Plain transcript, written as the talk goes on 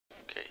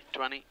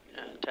20.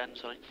 10,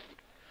 sorry.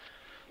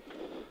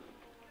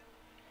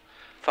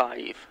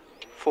 5,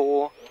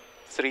 4,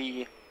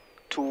 3,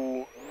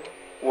 2,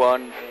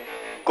 1,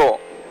 go.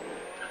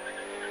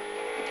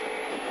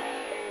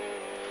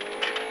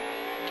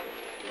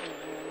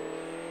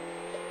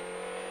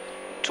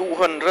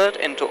 .200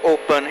 into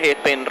open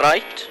hairpin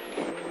right.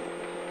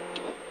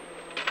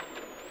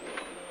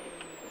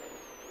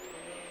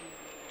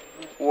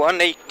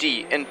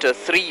 .180 into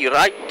 3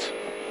 right.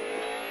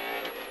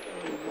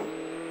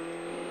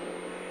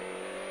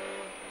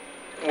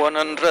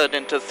 100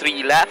 into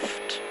 3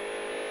 left.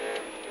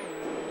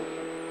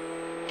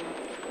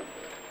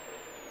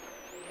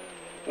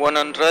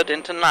 100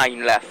 into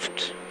 9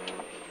 left.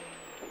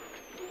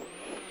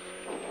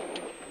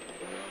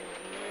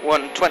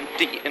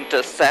 120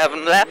 into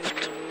 7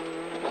 left.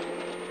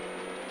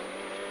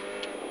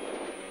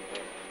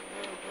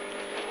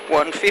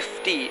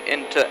 150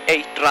 into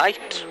 8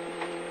 right.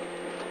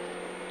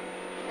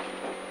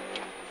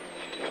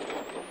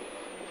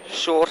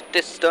 Short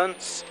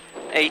distance,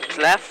 8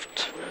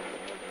 left.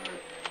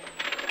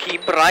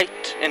 Keep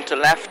right into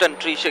left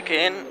entry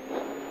chicane.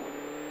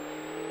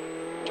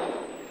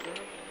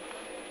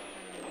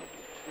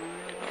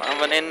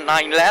 Coming in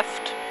 9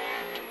 left.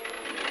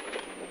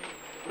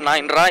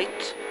 9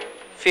 right.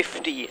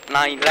 50,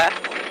 9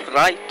 left,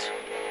 right.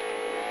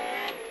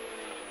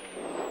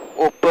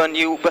 Open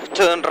U,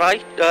 turn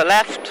right,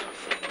 left.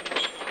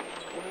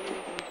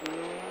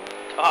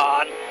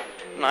 On.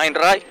 9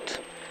 right.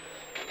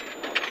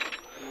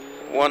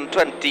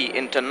 120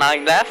 into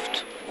 9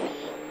 left.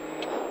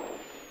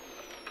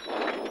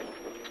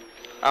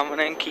 I'm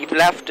gonna keep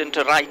left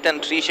into right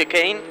entry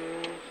chicane.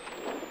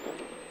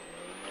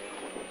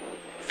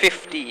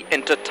 50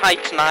 into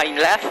tight 9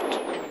 left.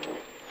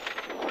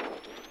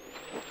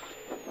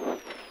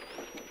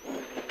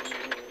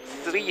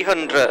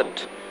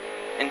 300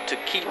 into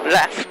keep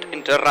left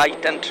into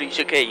right entry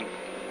chicane.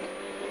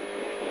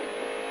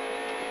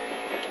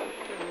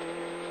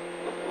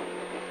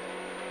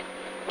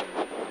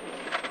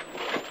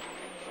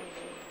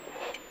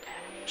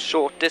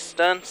 Short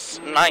distance,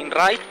 9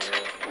 right,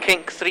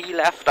 kink 3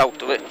 left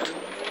out of it.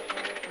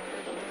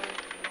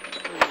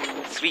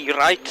 3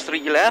 right,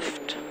 3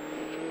 left.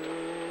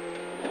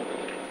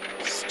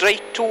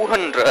 Straight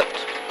 200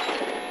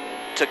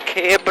 to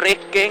K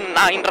braking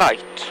 9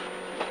 right.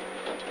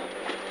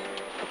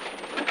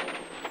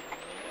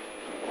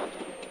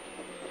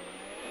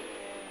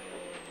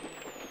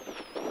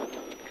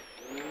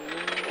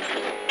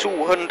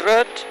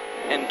 200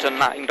 into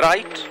 9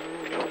 right.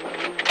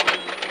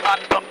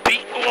 And bumpy.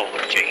 Oh,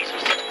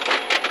 Jesus.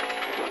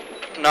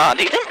 No, I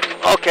need him.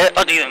 Okay,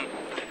 I need him.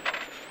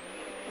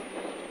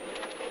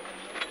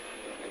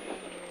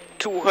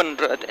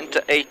 200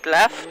 into 8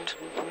 left.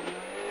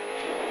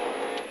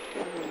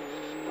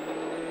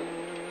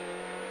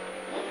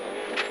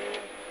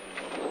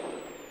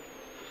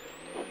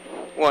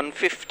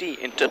 150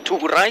 into 2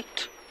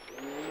 right.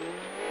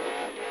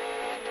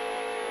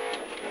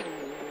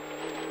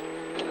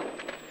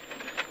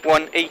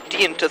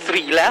 180 into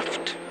 3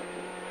 left.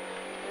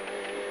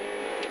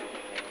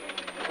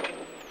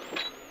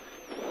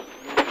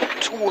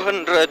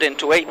 200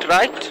 into 8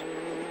 right.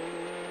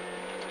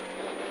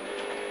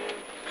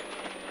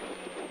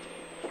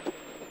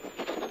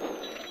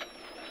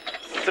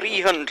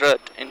 300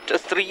 into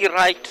 3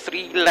 right,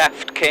 3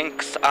 left,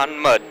 kinks and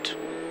mud.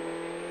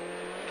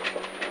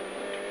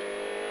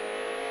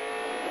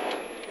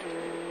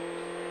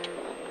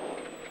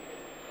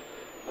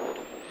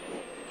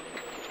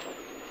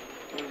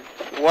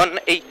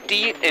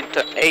 .180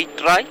 into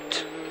 8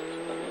 right.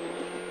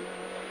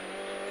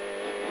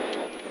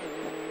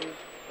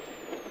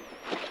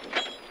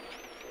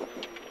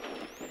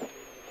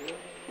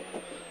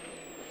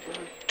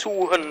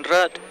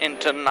 200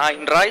 into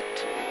 9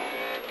 right.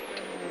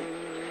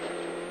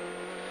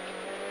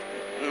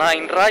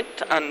 9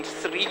 right and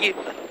 3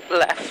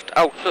 left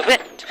out of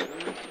it.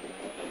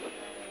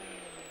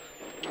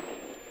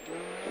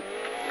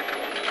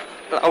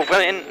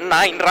 Over in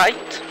 9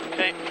 right.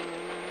 Okay.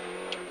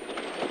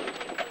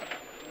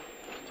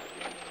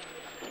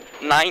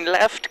 9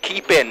 left,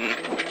 keep in.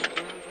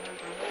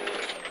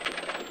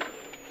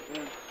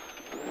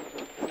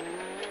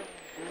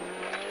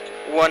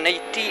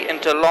 .180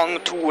 into long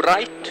 2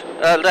 right,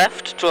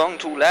 left, long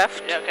 2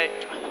 left. Yeah, okay.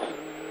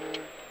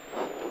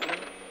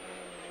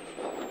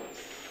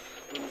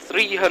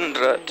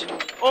 300.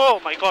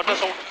 Oh my god,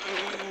 that's all.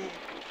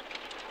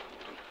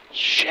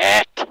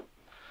 Shit!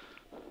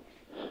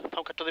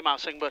 I'll get to the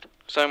massing, but.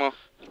 Simon.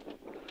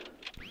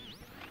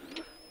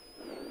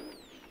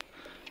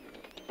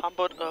 Pan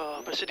bod,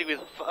 beth sydd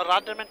digwydd? Yr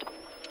adar mynd?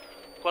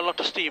 Gweld lot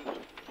o steam.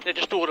 Neu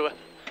just dŵr yw e?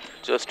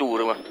 Just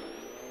dŵr yw e.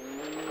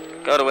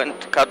 Garwyn,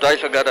 cadwau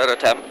llygad ar y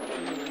tem.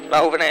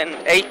 Lawr fan hyn,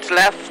 8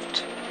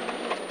 left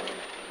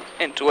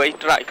into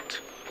 8 right.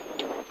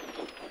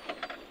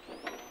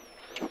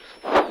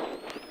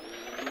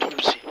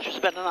 Topsy,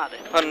 just ben yn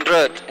adi.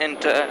 100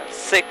 into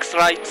 6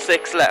 right,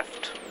 6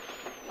 left.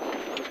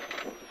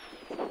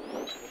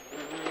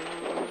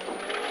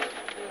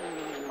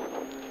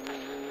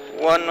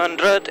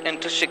 100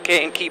 into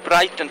chicane, keep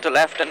right into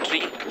left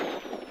entry.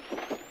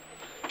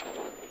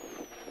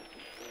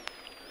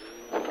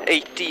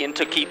 80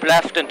 into keep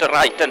left into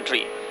right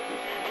entry.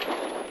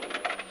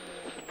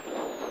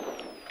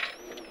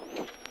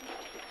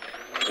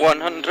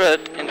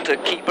 100 into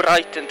keep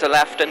right into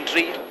left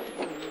entry.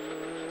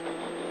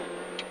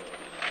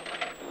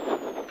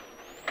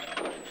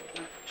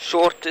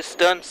 Short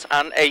distance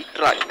and 8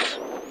 right.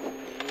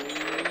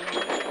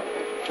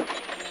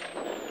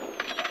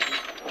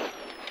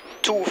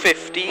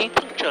 250.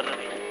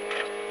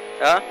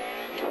 Yeah.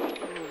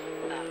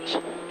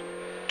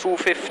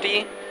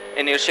 250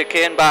 in your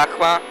chicane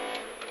bachwa.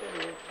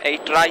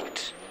 8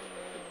 right.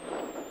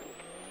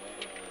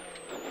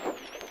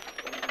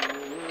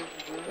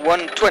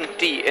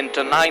 120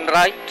 into 9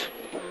 right.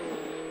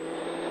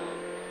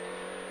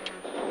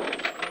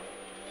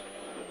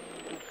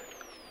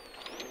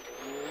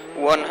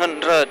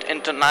 100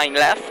 into 9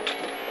 left.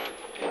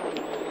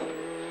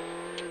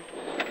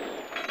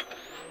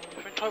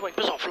 Try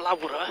wipers off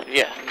Laura.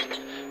 Yeah.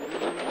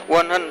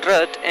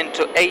 100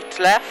 into 8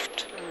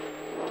 left.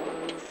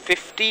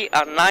 50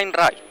 and 9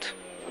 right.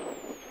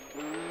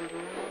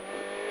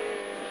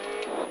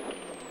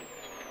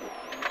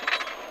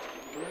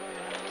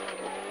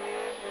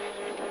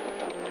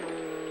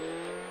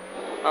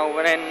 Now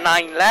we're in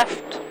 9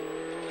 left.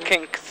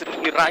 Kink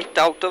 3 right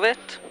out of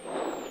it.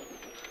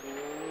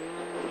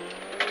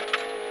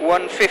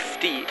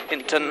 150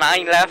 into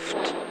 9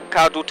 left.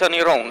 Cadw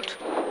tynnu round.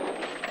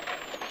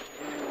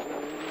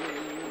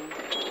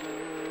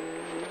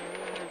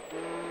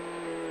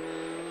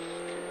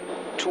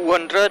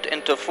 200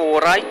 into 4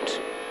 right.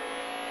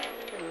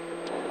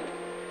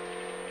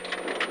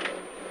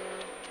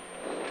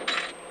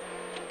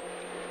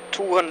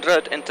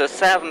 200 into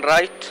 7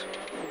 right.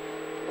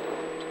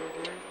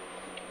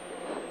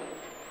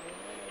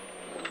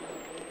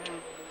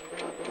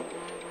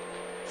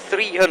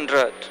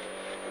 300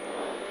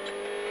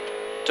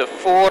 to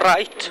 4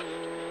 right,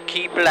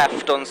 keep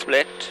left on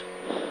split.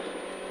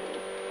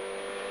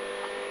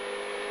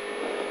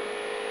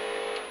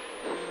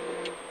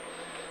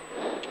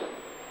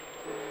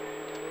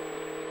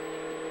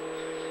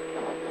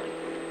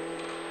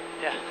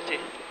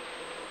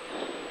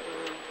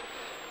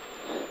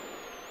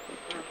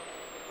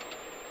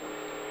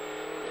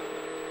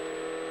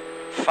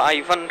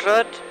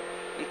 500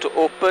 into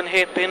open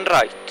hairpin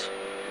right.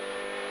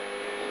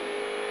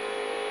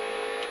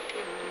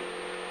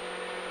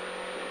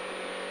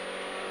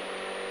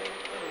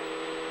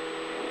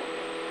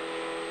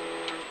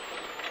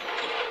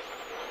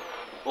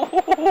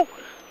 Oh.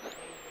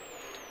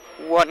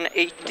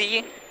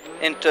 180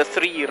 into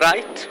 3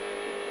 right.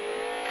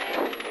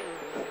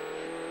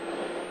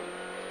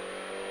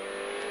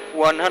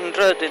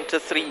 100 into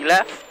 3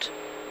 left.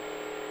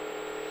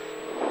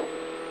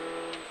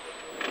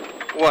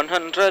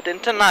 100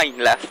 into 9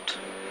 left.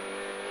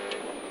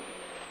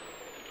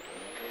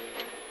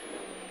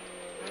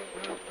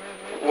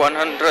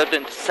 100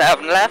 into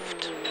 7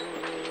 left.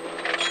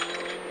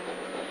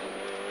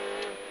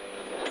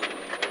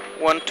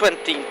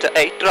 120 into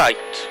 8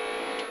 right.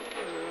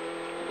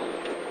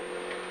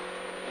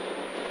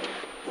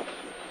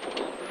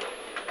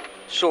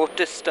 Short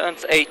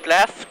distance 8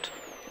 left.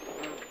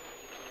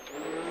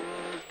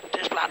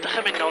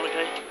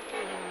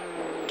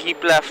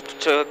 Keep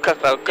left to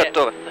cut over.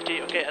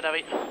 Okay,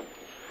 David.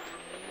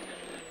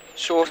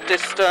 Short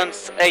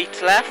distance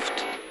 8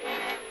 left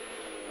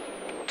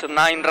to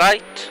 9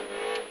 right,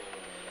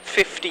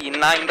 50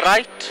 9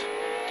 right,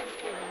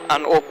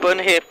 and open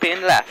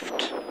hairpin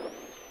left.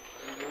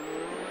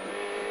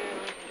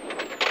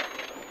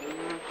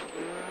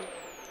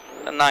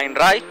 A 9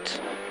 right,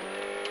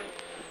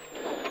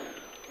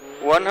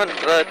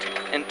 100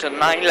 into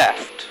 9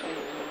 left.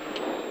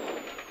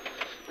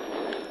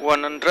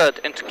 100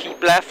 into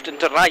keep left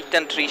into right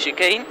entry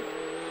chicane.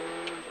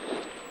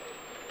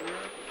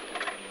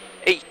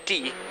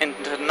 80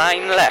 into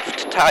 9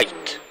 left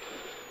tight.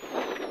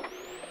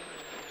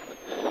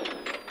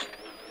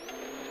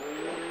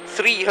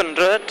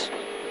 300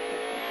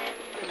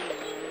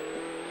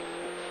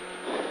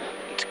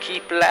 into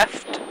keep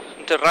left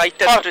into right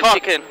entry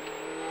chicane.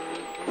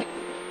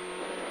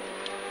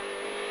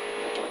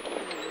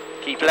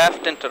 Keep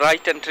left into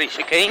right entry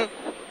chicane.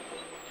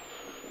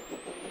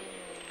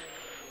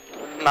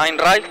 9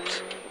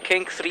 right,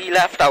 kink 3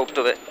 left out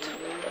of it.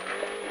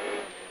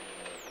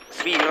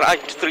 3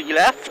 right, 3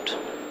 left.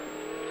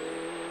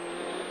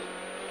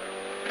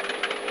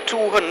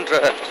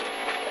 200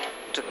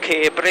 to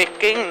K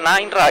braking,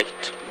 9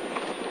 right.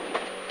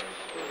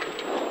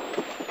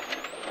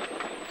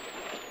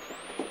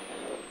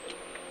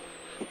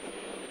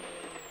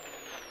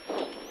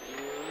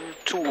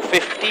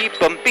 250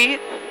 bumpy.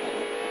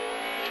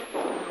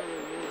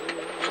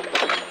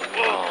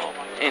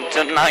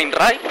 Into 9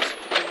 right.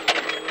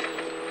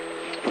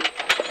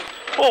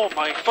 Oh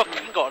my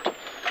fucking god.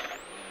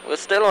 We're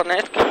still on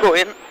it, keep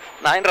going.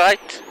 9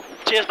 right.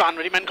 Chase ban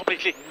ready, men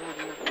completely.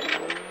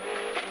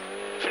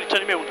 Should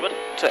turn him out,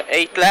 to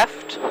 8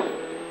 left.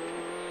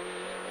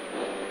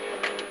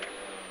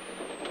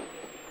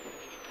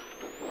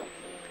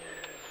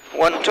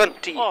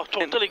 120. Oh,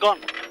 totally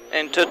gone.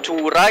 Into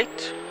 2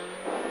 right.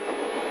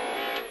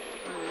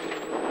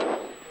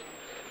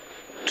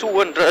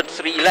 200,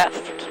 3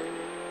 left.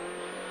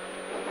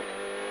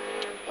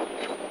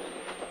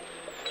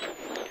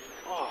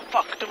 Oh,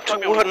 fuck. Don't tell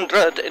me I'm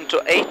 200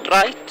 into 8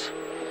 right.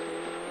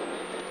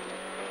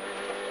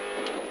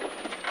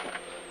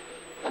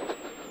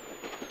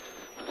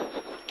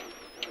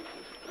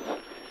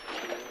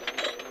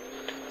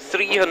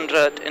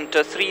 300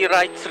 into 3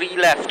 right, 3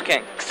 left,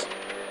 kinks.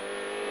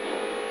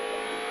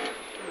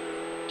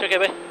 Take it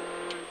away.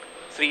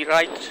 3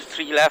 right,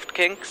 3 left,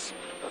 kinks.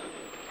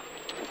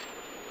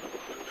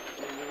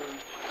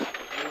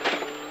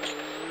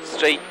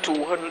 Straight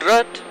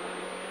 200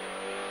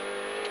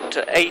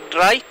 to 8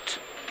 right.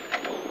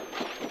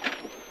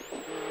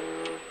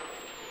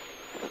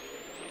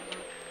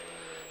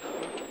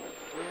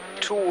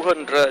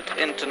 200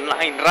 into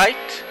 9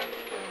 right.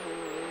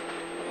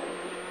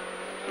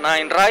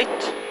 9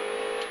 right.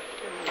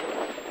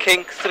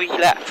 Kink 3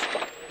 left.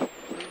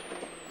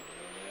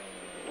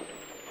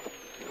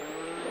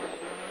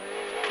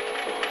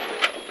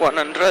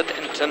 100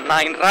 into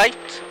 9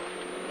 right.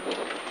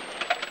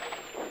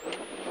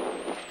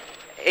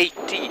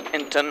 80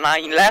 into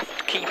 9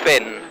 left, keep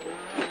in.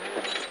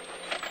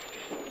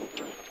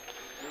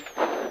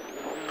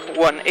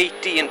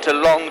 180 into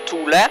long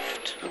 2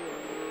 left.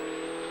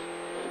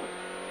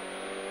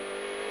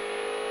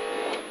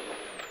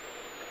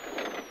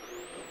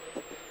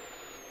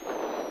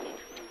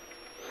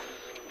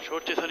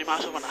 Short is only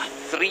massive one.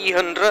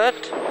 300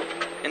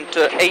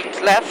 into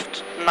 8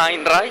 left,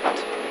 9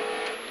 right.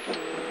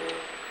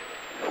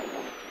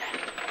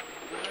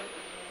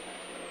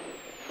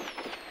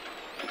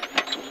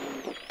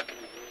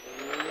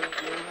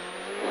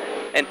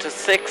 Into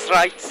 6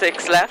 right,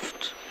 6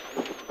 left.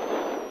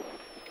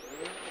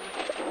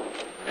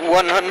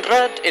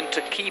 100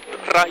 into keep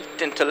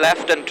right into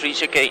left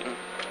entries again.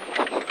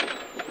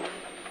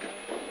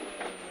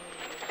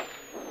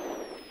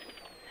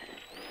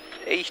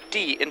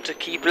 80 into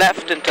keep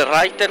left into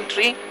right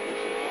entry.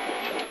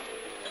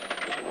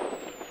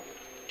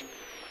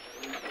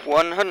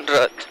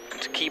 100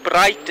 to keep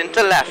right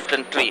into left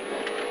entry.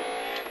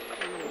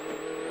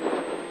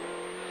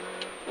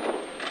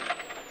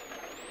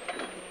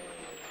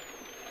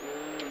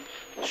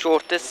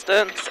 Short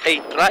distance,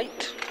 8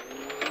 right.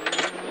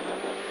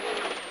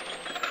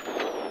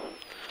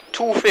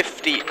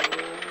 250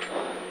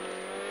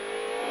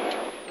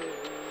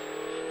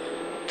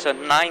 to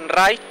 9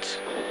 right.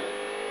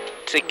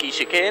 Tricky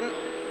chicane.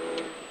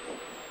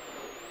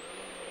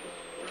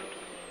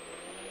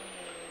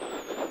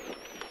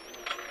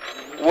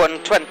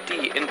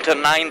 120 into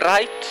 9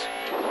 right.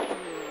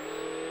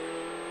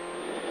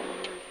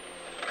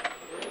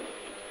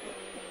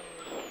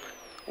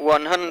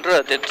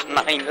 100 into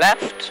 9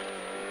 left.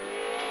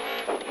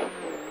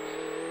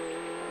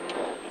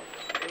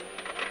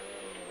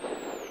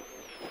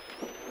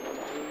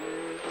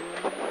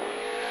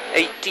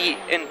 80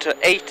 into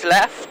 8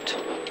 left.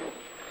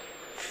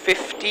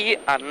 50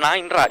 and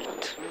 9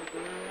 right.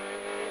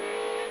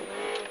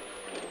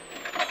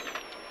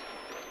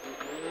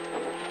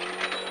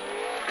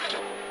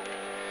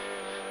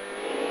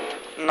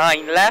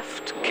 9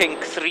 left,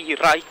 kink 3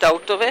 right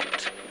out of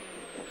it.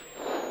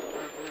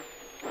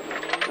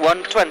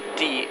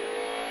 120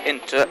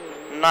 into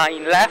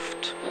 9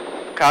 left,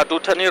 cadw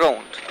tynnu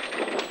rownd.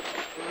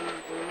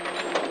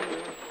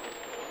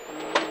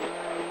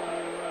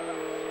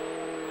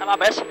 Am I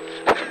best?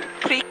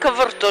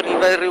 Pre-cyfyrdo ni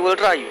fe rear-wheel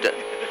drive then.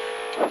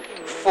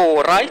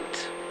 4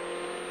 right.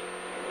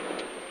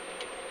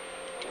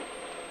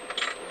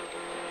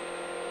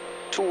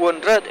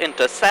 200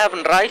 into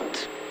 7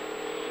 right.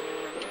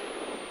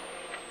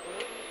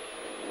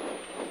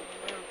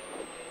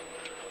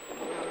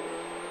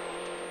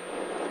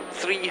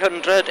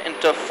 300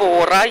 into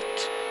 4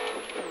 right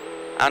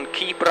and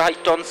keep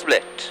right on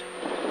split.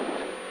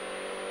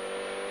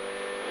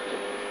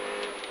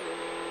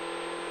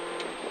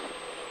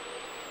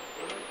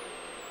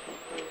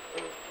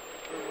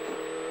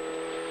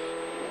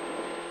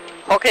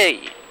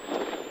 Okay.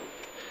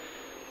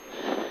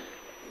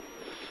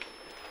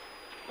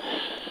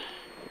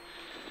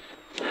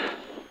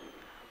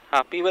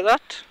 Happy with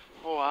that?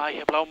 Oh, aye,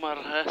 heblaw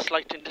mae'r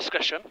slight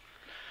indiscretion.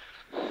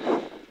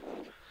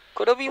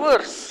 Could have been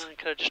worse.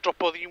 Can I just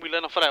drop all the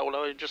wheeling off yr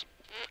ewl and just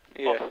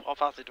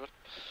off at it?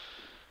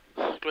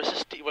 Glwys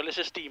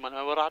y steam and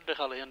mae'n rad eich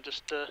ali and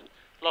just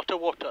lot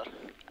of water.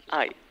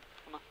 Aye.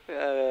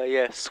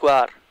 Yeah,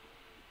 sgwar.